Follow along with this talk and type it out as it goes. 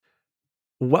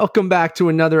Welcome back to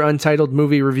another Untitled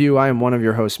Movie Review. I am one of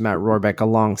your hosts, Matt Rohrbeck.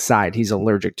 Alongside, he's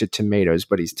allergic to tomatoes,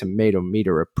 but he's tomato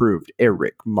meter approved,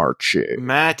 Eric Marche.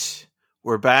 Matt,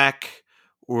 we're back.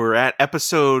 We're at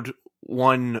episode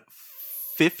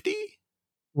 150.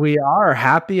 We are.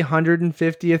 Happy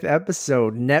 150th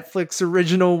episode. Netflix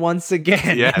original once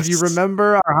again. Yes. If you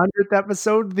remember our 100th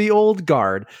episode, The Old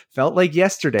Guard. Felt like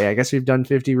yesterday. I guess we've done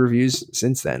 50 reviews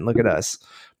since then. Look at us.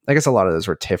 I guess a lot of those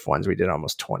were TIFF ones. We did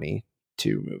almost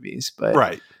 22 movies. But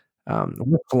Right.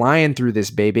 We're flying through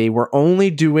this, baby. We're only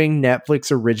doing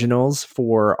Netflix originals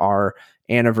for our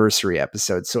anniversary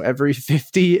episode. So every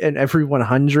 50 and every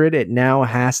 100, it now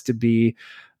has to be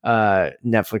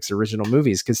Netflix original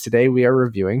movies, because today we are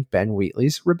reviewing Ben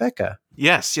Wheatley's Rebecca.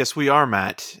 Yes, we are,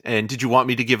 Matt. And did you want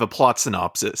me to give a plot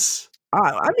synopsis?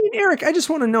 I mean, Eric, I just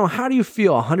want to know, how do you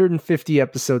feel 150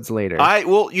 episodes later?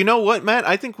 Well, you know what, Matt?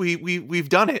 I think we've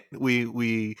done it.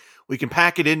 We can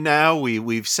pack it in now.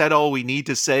 We've said all we need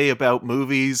to say about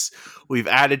movies. We've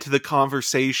added to the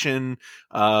conversation.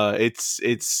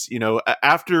 It's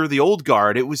after The Old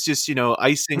Guard, it was just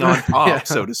icing on top, Yeah.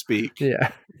 so to speak.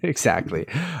 Yeah, exactly.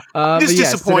 I'm just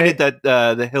disappointed today,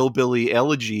 that the Hillbilly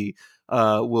Elegy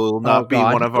will not be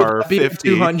one of our 50.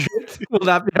 200. Will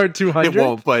that be our 200? It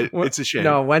won't, but it's a shame.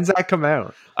 No, when's that come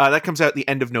out? That comes out at the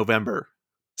end of November.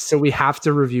 So we have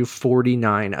to review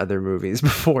 49 other movies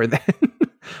before then.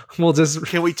 We'll just...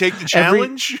 Can we take the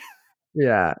challenge?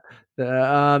 Yeah.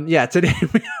 Today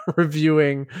we are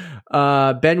reviewing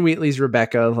Ben Wheatley's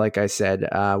Rebecca. Like I said,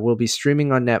 we'll be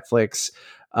streaming on Netflix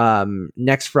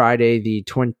next Friday, the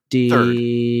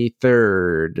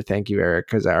 23rd. Thank you, Eric,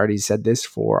 because I already said this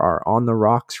for our On the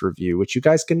Rocks review, which you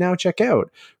guys can now check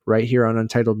out right here on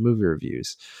Untitled Movie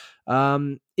Reviews.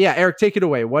 Eric, take it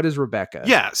away. What is Rebecca?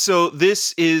 Yeah, so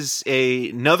this is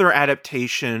another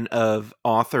adaptation of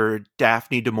author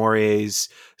Daphne du Maurier's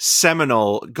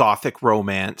seminal Gothic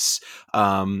romance.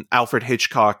 Alfred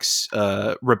Hitchcock's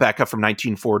Rebecca from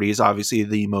 1940 is obviously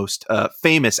the most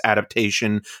famous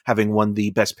adaptation, having won the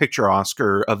Best Picture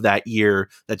Oscar of that year,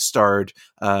 that starred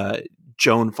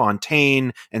Joan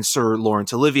Fontaine and Sir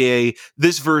Laurence Olivier.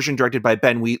 This version, directed by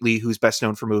Ben Wheatley, who's best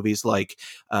known for movies like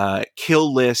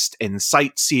Kill List and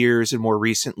Sightseers, and more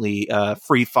recently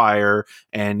Free Fire,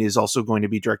 and is also going to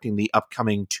be directing the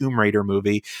upcoming Tomb Raider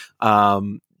movie.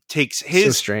 Takes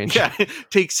his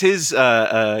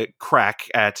crack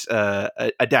at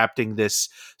adapting this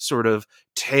sort of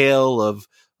tale of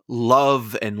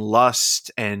love and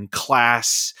lust and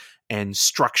class and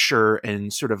structure,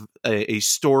 and sort of a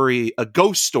story, a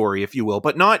ghost story, if you will,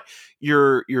 but not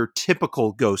your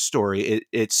typical ghost story.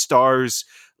 It stars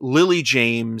Lily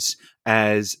James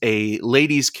as a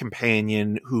lady's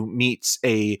companion who meets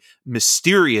a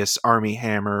mysterious Armie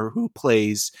Hammer who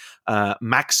plays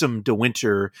Maxim de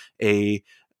Winter, a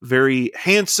very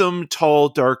handsome, tall,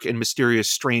 dark, and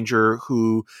mysterious stranger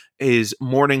who is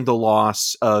mourning the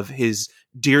loss of his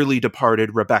dearly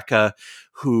departed Rebecca,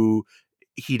 who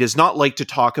he does not like to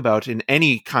talk about in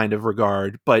any kind of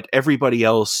regard, but everybody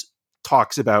else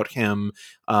talks about him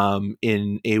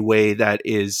in a way that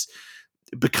is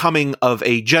becoming of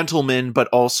a gentleman, but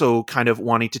also kind of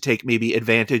wanting to take maybe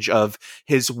advantage of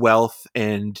his wealth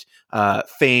and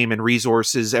fame and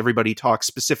resources. Everybody talks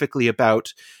specifically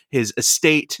about his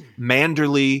estate,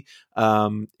 Manderley,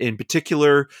 in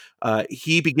particular.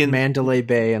 He begins Mandalay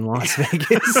Bay in Las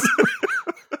Vegas.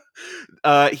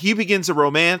 He begins a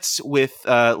romance with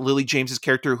Lily James's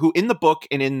character, who in the book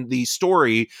and in the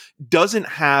story doesn't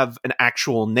have an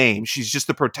actual name. She's just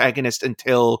the protagonist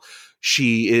until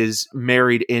she is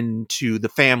married into the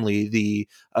family, the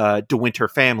De Winter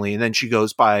family, and then she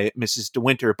goes by Mrs. De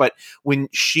Winter. But when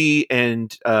she and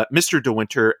Mr. De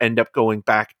Winter end up going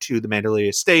back to the Mandalay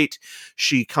estate,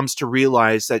 she comes to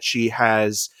realize that she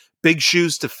has big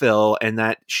shoes to fill, and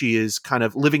that she is kind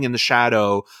of living in the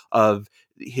shadow of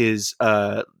his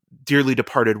dearly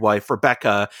departed wife,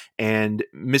 Rebecca, and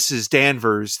Mrs.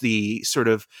 Danvers, the sort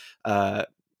of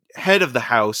head of the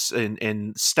house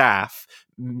and staff,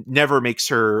 never makes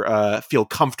her feel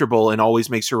comfortable, and always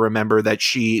makes her remember that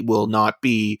she will not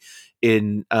be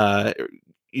in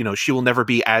she will never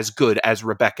be as good as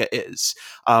Rebecca is.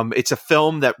 It's a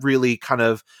film that really kind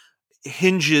of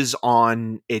hinges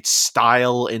on its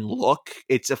style and look.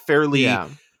 It's a fairly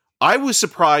I was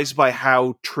surprised by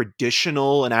how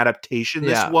traditional an adaptation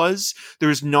this was.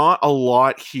 There's not a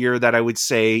lot here that I would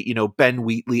say, Ben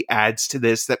Wheatley adds to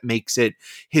this that makes it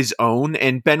his own.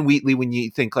 And Ben Wheatley, when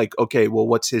you think like, okay, well,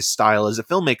 what's his style as a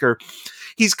filmmaker?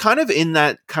 He's kind of in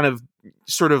that kind of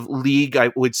sort of league,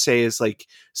 I would say, is like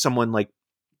someone like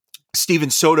Steven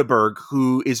Soderbergh,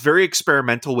 who is very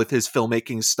experimental with his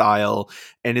filmmaking style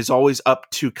and is always up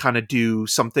to kind of do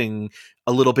something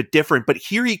a little bit different. But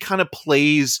here he kind of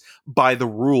plays by the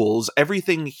rules.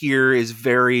 Everything here is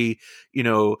very,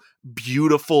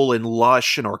 beautiful and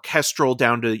lush and orchestral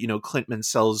down to, Clint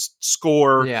Mansell's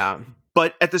score. Yeah.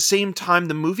 But at the same time,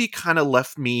 the movie kind of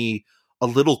left me a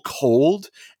little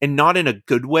cold, and not in a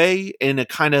good way, in a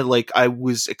kind of like I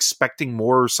was expecting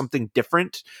more or something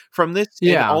different from this.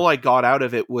 And Yeah. all I got out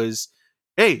of it was,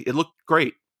 hey, it looked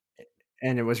great.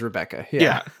 And it was Rebecca.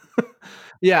 Yeah.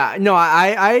 Yeah, no,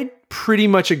 I pretty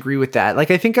much agree with that. Like,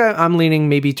 I think I'm leaning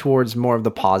maybe towards more of the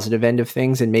positive end of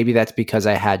things, and maybe that's because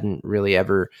I hadn't really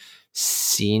ever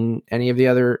seen any of the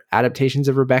other adaptations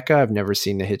of Rebecca. I've never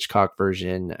seen the Hitchcock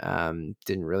version.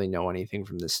 Didn't really know anything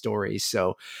from the story,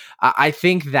 so I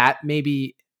think that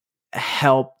maybe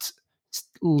helped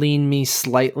lean me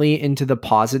slightly into the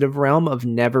positive realm of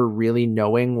never really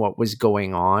knowing what was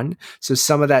going on. So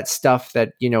some of that stuff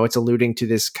that, it's alluding to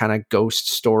this kind of ghost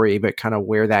story, but kind of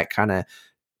where that kind of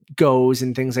goes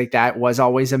and things like that was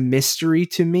always a mystery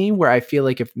to me, where I feel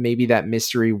like if maybe that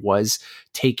mystery was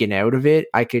taken out of it,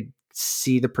 I could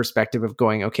see the perspective of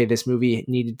going, okay, this movie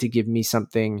needed to give me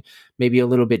something maybe a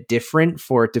little bit different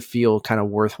for it to feel kind of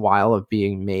worthwhile of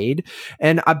being made.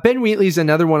 And Ben Wheatley's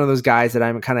another one of those guys that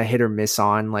I'm kind of hit or miss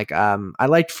on. Like, I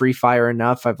liked Free Fire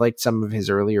enough. I've liked some of his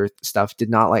earlier stuff, did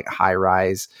not like High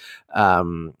Rise.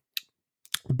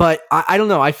 But I don't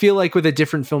know. I feel like with a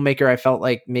different filmmaker, I felt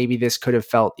like maybe this could have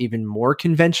felt even more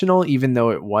conventional, even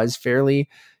though it was fairly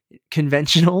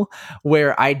conventional,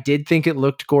 where I did think it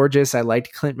looked gorgeous. I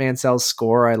liked Clint Mansell's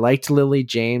score. I liked Lily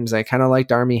James. I kind of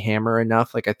liked Armie Hammer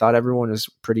enough. Like, I thought everyone was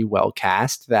pretty well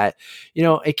cast that,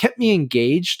 it kept me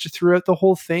engaged throughout the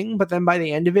whole thing. But then by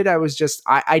the end of it, I was just,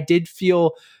 I did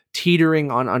feel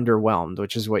teetering on underwhelmed,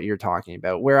 which is what you're talking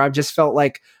about, where I just felt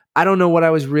like, I don't know what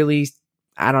I was really,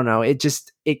 I don't know.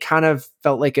 It kind of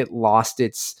felt like it lost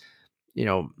its,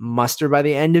 muster by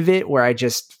the end of it, where I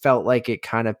just felt like it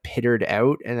kind of pittered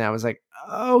out, and I was like,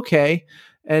 okay.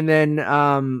 And then,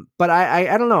 but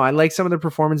I don't know. I like some of the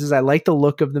performances. I like the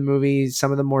look of the movie.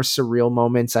 Some of the more surreal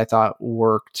moments I thought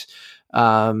worked,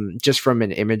 just from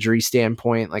an imagery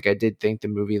standpoint. Like, I did think the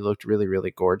movie looked really,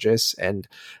 really gorgeous. And,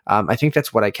 I think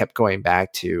that's what I kept going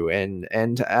back to.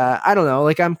 And I don't know,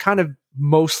 like, I'm kind of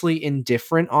mostly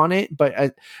indifferent on it, but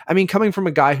I mean, coming from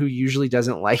a guy who usually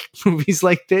doesn't like movies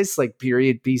like this, like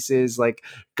period pieces, like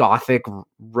gothic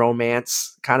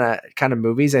romance kind of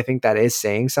movies, I think that is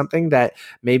saying something, that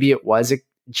maybe it was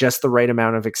just the right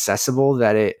amount of accessible,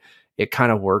 that it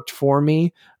kind of worked for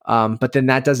me. But then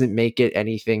that doesn't make it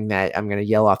anything that I'm going to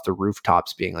yell off the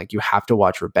rooftops being like, you have to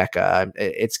watch Rebecca.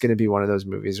 It's going to be one of those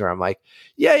movies where I'm like,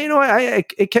 yeah,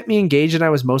 it kept me engaged, and I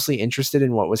was mostly interested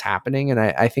in what was happening. And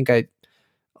I think I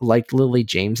liked Lily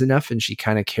James enough, and she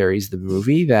kind of carries the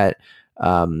movie, that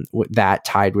that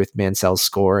tied with Mansell's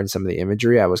score and some of the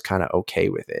imagery, I was kind of okay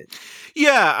with it.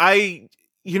 Yeah,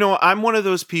 I'm one of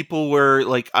those people where,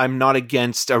 like, I'm not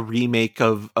against a remake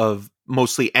of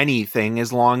mostly anything,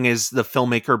 as long as the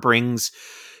filmmaker brings,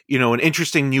 an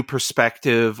interesting new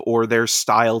perspective or their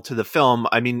style to the film.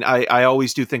 I mean, I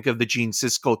always do think of the Gene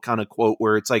Siskel kind of quote,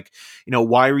 where it's like,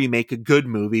 why remake a good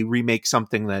movie? Remake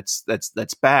something that's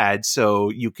bad, so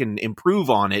you can improve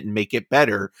on it and make it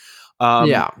better.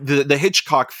 The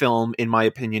Hitchcock film, in my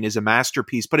opinion, is a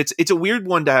masterpiece, but it's a weird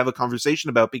one to have a conversation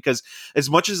about, because as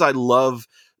much as I love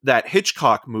that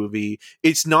Hitchcock movie,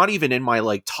 it's not even in my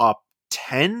like top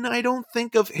 10, I don't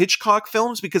think, of Hitchcock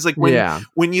films, because like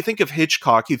when you think of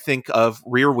Hitchcock, you think of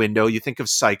Rear Window, you think of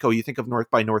Psycho, you think of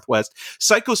North by Northwest.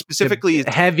 Psycho specifically is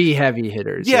heavy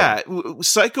hitters. Yeah.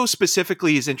 Psycho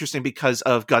specifically is interesting because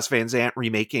of Gus Van Sant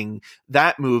remaking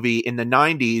that movie in the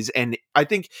 90s, and I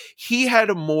think he had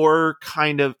a more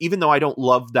kind of, even though I don't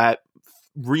love that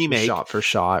remake, shot for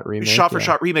shot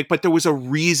remake, but there was a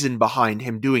reason behind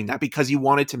him doing that, because he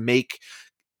wanted to make,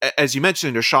 as you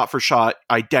mentioned, a shot-for-shot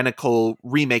identical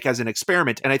remake as an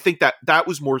experiment. And I think that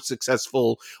was more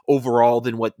successful overall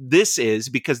than what this is,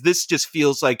 because this just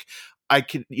feels like I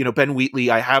can, Ben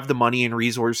Wheatley, I have the money and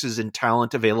resources and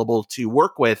talent available to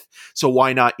work with. So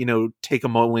why not, take a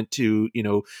moment to,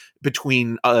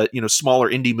 between,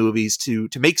 smaller indie movies to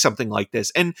make something like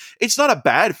this. And it's not a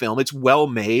bad film. It's well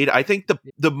made. I think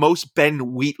the most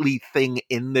Ben Wheatley thing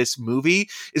in this movie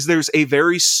is there's a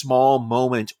very small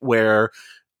moment where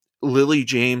Lily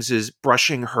James is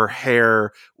brushing her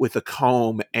hair with a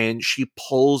comb, and she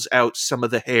pulls out some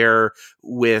of the hair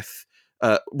with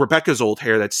Rebecca's old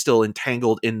hair that's still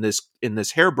entangled in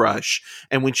this hairbrush.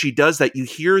 And when she does that, you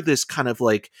hear this kind of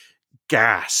like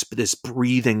gasp, this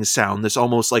breathing sound, this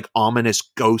almost like ominous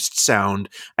ghost sound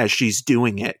as she's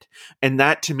doing it. And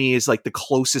that to me is like the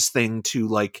closest thing to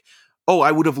like, oh,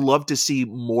 I would have loved to see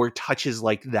more touches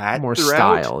like that More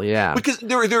throughout. style, yeah. Because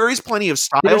there is plenty of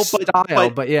style, There's but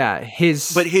style, but yeah, his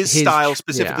style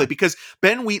specifically, yeah. because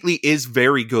Ben Wheatley is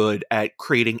very good at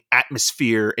creating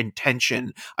atmosphere and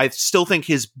tension. I still think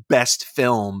his best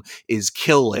film is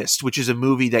Kill List, which is a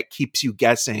movie that keeps you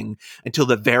guessing until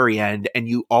the very end, and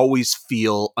you always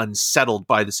feel unsettled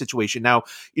by the situation. Now,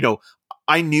 you know,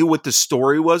 I knew what the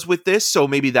story was with this, so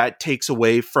maybe that takes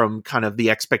away from kind of the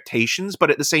expectations. But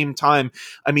at the same time,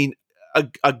 I mean,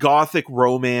 a gothic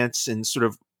romance and sort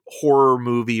of horror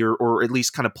movie, or at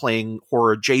least kind of playing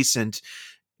horror adjacent,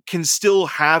 can still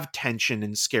have tension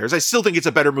and scares. I still think it's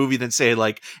a better movie than, say,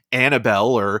 like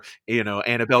Annabelle or, you know,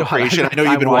 Annabelle Creation. I know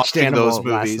you've been watching Annabelle those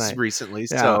movies recently.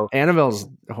 Yeah, so Annabelle's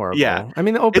horrible. Yeah. I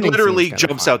mean, the it opening literally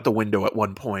jumps out the window at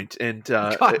one point, and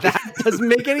God, that doesn't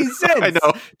make any sense. I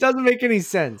know. Doesn't make any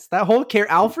sense. That whole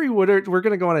Alfre Woodard, we're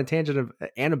going to go on a tangent of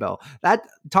Annabelle. That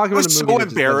talking about a movie. I was so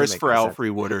embarrassed for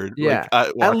Alfre Woodard. Yeah.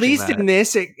 Like, at least in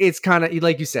this, it's kind of,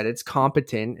 like you said, it's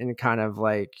competent and kind of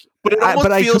like, but it almost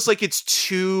feels like it's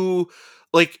too,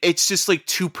 like, it's just like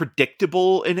too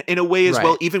predictable in a way as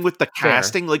well, even with the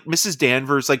casting. Like Mrs.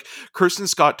 Danvers, like Kirsten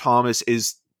Scott Thomas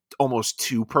is almost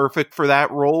too perfect for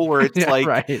that role, where it's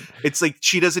it's like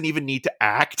she doesn't even need to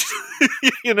act.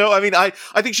 You know, I mean, I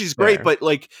think she's great, but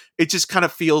like it just kind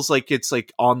of feels like it's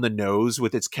like on the nose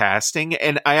with its casting.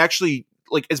 And I actually,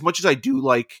 like, as much as I do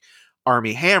like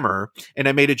Armie Hammer, and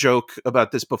I made a joke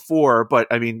about this before, but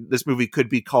I mean, this movie could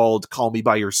be called Call Me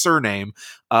by Your Surname.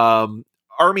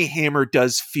 Armie Hammer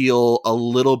does feel a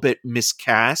little bit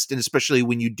miscast, and especially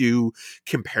when you do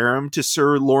compare him to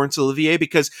Sir Laurence Olivier,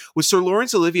 because with Sir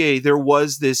Laurence Olivier, there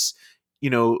was this, you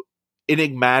know,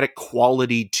 enigmatic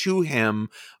quality to him,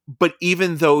 but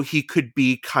even though he could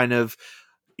be kind of,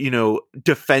 you know,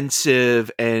 defensive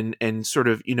and sort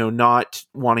of, you know, not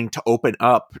wanting to open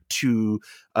up to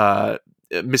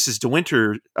Mrs. De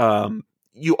Winter,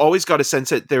 you always got a sense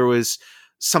that there was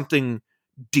something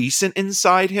decent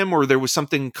inside him, or there was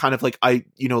something kind of like, I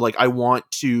want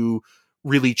to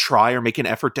really try or make an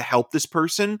effort to help this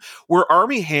person, where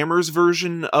Armie Hammer's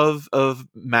version of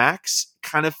Max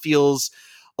kind of feels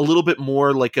a little bit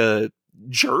more like a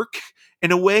jerk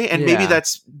in a way. And maybe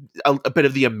that's a bit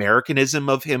of the Americanism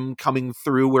of him coming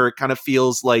through, where it kind of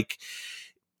feels like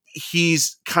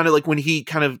he's kind of like, when he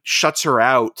kind of shuts her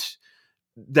out,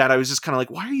 that I was just kind of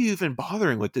like, why are you even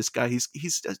bothering with this guy?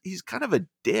 He's kind of a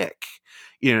dick,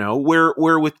 you know, where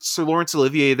with Sir Laurence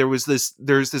Olivier, there's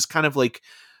this kind of like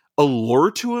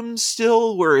allure to him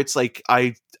still, where it's like,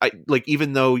 I like,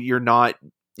 even though you're not,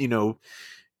 you know,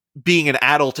 being an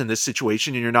adult in this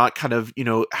situation, and you're not kind of, you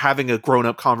know, having a grown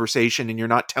up conversation, and you're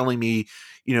not telling me,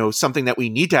 you know, something that we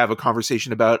need to have a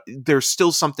conversation about, there's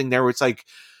still something there where it's like,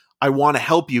 I want to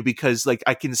help you, because like,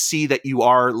 I can see that you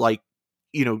are like,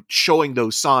 you know, showing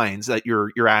those signs that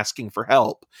you're asking for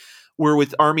help. Where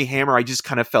with Armie Hammer, I just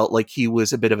kind of felt like he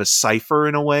was a bit of a cipher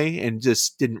in a way, and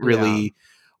just didn't really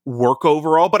work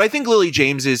overall. But I think Lily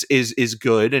James is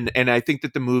good, and I think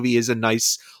that the movie is a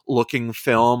nice looking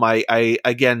film. I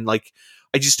again, like,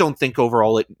 I just don't think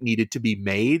overall it needed to be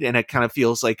made, and it kind of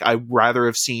feels like I'd rather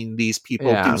have seen these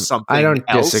people do something. I don't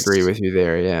else. disagree with you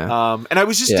there. Yeah. And I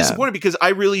was just disappointed, because I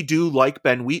really do like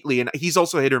Ben Wheatley, and he's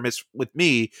also hit or miss with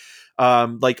me.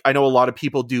 Like, I know a lot of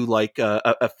people do like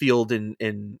a Field in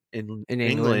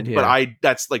England, yeah. but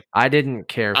I didn't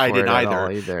care for I didn't it at either.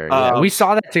 all either. Yeah. We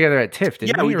saw that together at TIFF,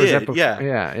 didn't we? We did.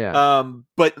 Yeah.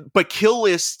 But Kill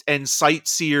List and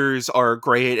Sightseers are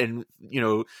great, and you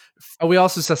know, we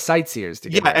also saw Sightseers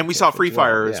together. Yeah, and we saw Free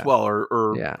Fire as well, or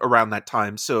around that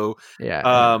time. So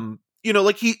you know,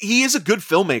 like he is a good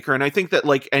filmmaker, and I think that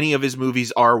like any of his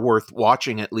movies are worth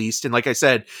watching at least. And like I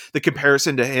said, the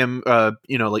comparison to him,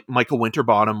 you know, like Michael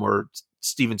Winterbottom or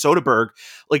Steven Soderbergh,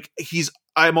 like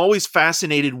I'm always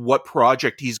fascinated what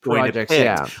project he's going to pick.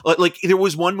 Yeah. Like there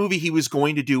was one movie he was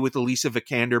going to do with Alicia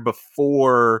Vikander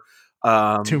before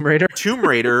Tomb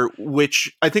Raider,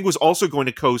 which I think was also going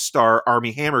to co-star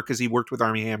Armie Hammer, because he worked with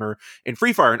Armie Hammer in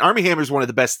Free Fire, and Armie Hammer is one of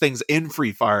the best things in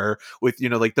Free Fire, with, you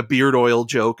know, like the beard oil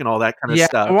joke and all that kind of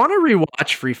stuff. I want to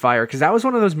rewatch Free Fire, because that was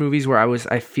one of those movies where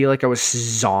I feel like I was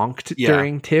zonked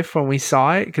during TIFF when we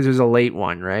saw it, because it was a late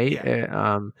one, right?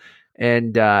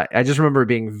 And I just remember it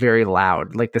being very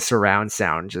loud, like the surround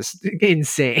sound, just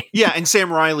insane. Yeah, and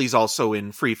Sam Riley's also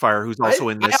in Free Fire, who's also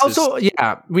in this.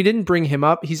 We didn't bring him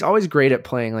up. He's always great at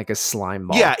playing like a slime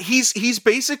ball. Yeah, he's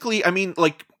basically, I mean,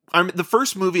 like, the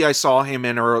first movie I saw him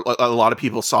in, or a lot of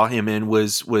people saw him in,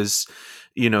 was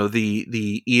you know,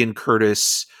 the Ian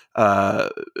Curtis uh,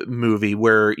 movie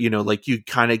where, you know, like you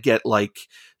kind of get like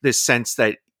this sense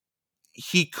that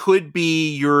he could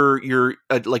be your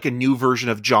like a new version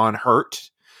of John Hurt.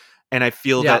 And I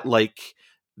feel Yeah. that like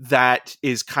that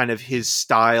is kind of his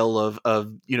style of,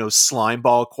 you know, slime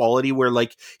ball quality, where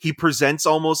like he presents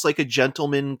almost like a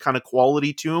gentleman kind of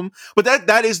quality to him. But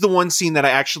that is the one scene that I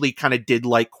actually kind of did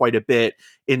like quite a bit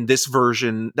in this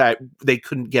version that they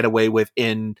couldn't get away with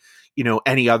in, you know,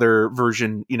 any other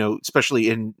version, you know, especially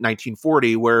in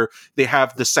 1940, where they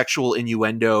have the sexual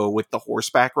innuendo with the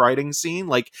horseback riding scene.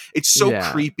 Like, it's so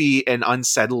Yeah. creepy and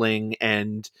unsettling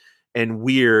and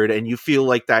weird, and you feel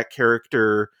like that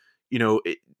character, you know,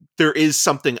 there is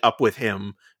something up with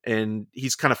him, and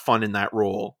he's kind of fun in that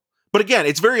role. But again,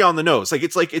 it's very on the nose. Like,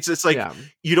 it's like Yeah.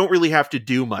 you don't really have to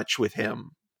do much with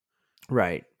him.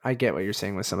 Right. I get what you're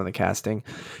saying with some of the casting.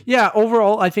 Yeah,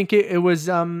 overall, I think it was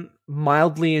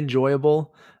mildly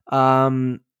enjoyable.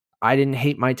 I didn't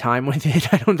hate my time with it.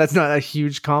 That's not a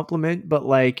huge compliment, but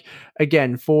like,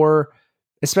 again,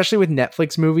 especially with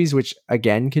Netflix movies, which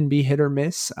again can be hit or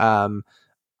miss.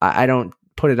 I don't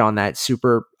put it on that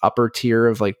super upper tier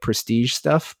of like prestige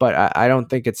stuff, but I don't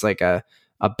think it's like a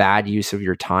bad use of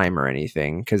your time or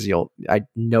anything, because I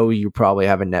know you probably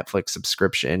have a Netflix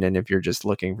subscription, and if you're just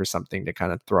looking for something to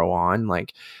kind of throw on,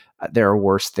 like there are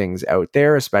worse things out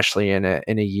there, especially in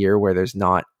a year where there's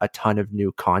not a ton of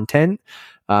new content.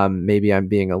 Maybe I'm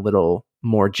being a little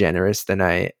more generous than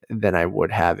I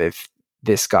would have if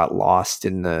this got lost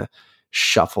in the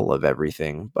shuffle of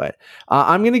everything. But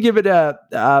I'm gonna give it a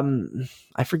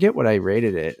I forget what I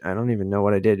rated it. I don't even know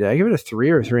what I did. Did I give it a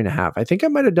 3 or 3.5? I think I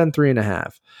might have done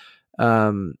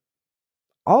 3.5.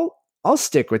 I'll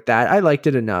stick with that. I liked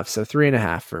it enough, so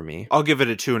 3.5 for me. I'll give it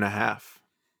a 2.5.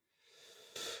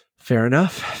 Fair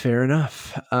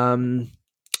enough.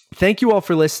 Thank you all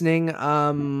for listening.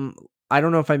 I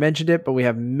don't know if I mentioned it, but we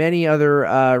have many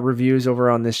other reviews over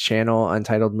on this channel,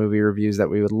 Untitled Movie Reviews, that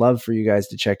we would love for you guys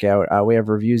to check out. We have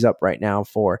reviews up right now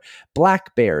for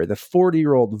Black Bear, the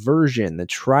 40-year-old version, The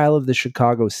Trial of the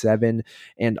Chicago 7,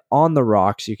 and On the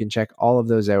Rocks. You can check all of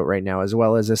those out right now, as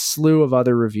well as a slew of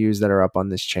other reviews that are up on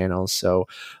this channel. So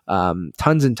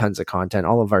tons and tons of content,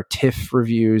 all of our TIFF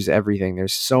reviews, everything.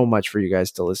 There's so much for you guys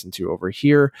to listen to over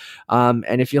here.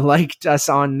 And if you liked us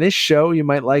on this show, you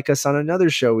might like us on another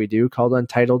show we do called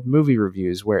Untitled Movie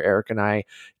Reviews, where Eric and I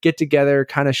get together,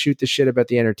 kind of shoot the shit about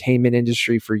the entertainment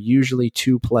industry for usually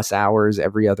 2+ hours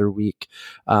every other week,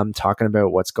 talking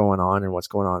about what's going on and what's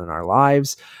going on in our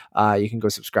lives. You can go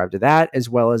subscribe to that, as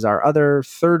well as our other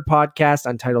third podcast,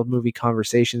 Untitled Movie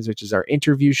Conversations, which is our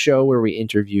interview show where we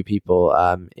interview people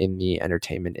in the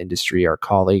entertainment industry, our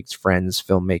colleagues, friends,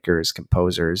 filmmakers,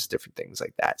 composers, different things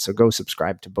like that. So go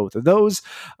subscribe to both of those.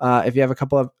 If you have a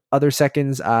couple of other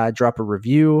seconds, drop a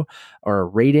review or a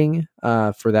rating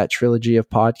for that trilogy of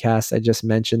podcasts I just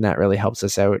mentioned. That really helps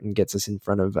us out and gets us in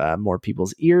front of more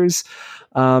people's ears.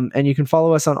 And you can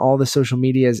follow us on all the social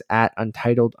medias at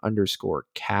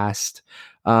Untitled_cast.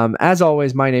 As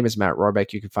always, my name is Matt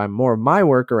Rohrbeck. You can find more of my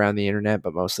work around the internet,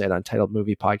 but mostly at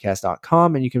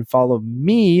UntitledMoviePodcast.com. And you can follow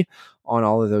me on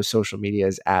all of those social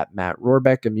medias at Matt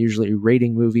Rohrbeck. I'm usually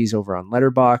rating movies over on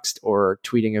Letterboxd or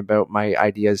tweeting about my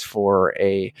ideas for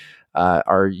a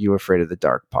Are You Afraid of the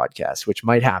Dark podcast, which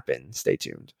might happen. Stay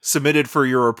tuned. Submitted for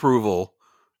your approval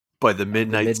by the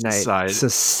Midnight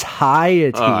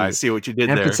Society. Oh, I see what you did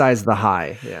Emphasize the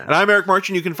high. Yeah. And I'm Eric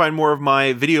Marchin. You can find more of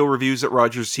my video reviews at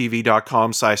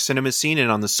rogerstv.com/cinemascene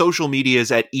and on the social medias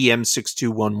at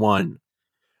EM6211.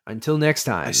 Until next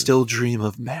time. I still dream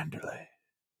of Manderley.